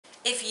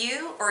If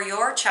you or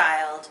your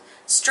child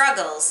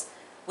struggles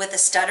with a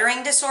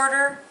stuttering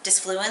disorder,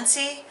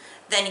 dysfluency,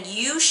 then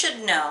you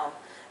should know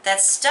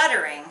that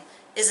stuttering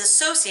is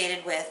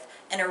associated with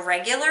an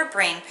irregular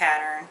brain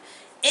pattern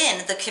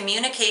in the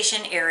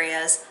communication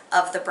areas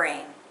of the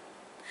brain.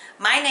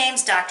 My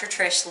name's Dr.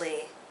 Trish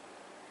Leigh.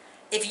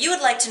 If you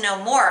would like to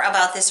know more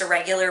about this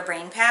irregular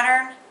brain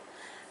pattern,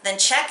 then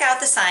check out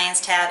the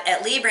science tab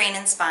at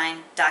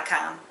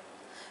leighbrainandspine.com.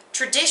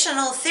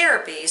 Traditional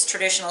therapies,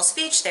 traditional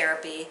speech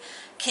therapy,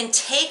 can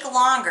take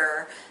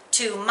longer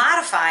to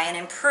modify and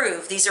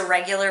improve these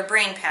irregular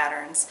brain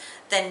patterns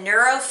than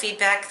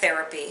neurofeedback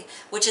therapy,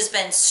 which has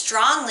been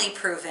strongly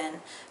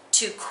proven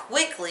to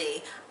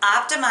quickly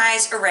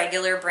optimize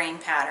irregular brain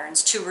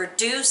patterns to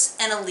reduce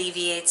and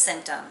alleviate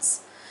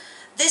symptoms.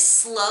 This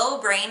slow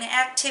brain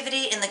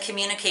activity in the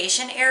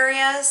communication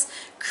areas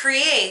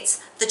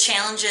creates the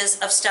challenges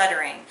of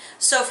stuttering.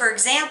 So for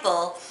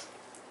example,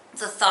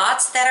 the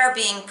thoughts that are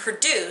being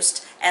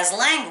produced as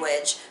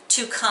language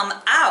to come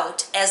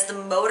out as the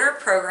motor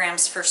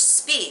programs for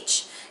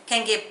speech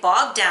can get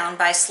bogged down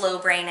by slow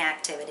brain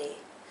activity.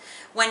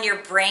 When your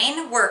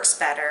brain works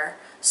better,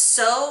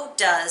 so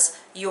does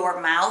your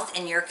mouth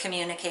and your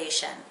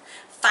communication.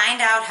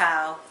 Find out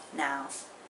how now.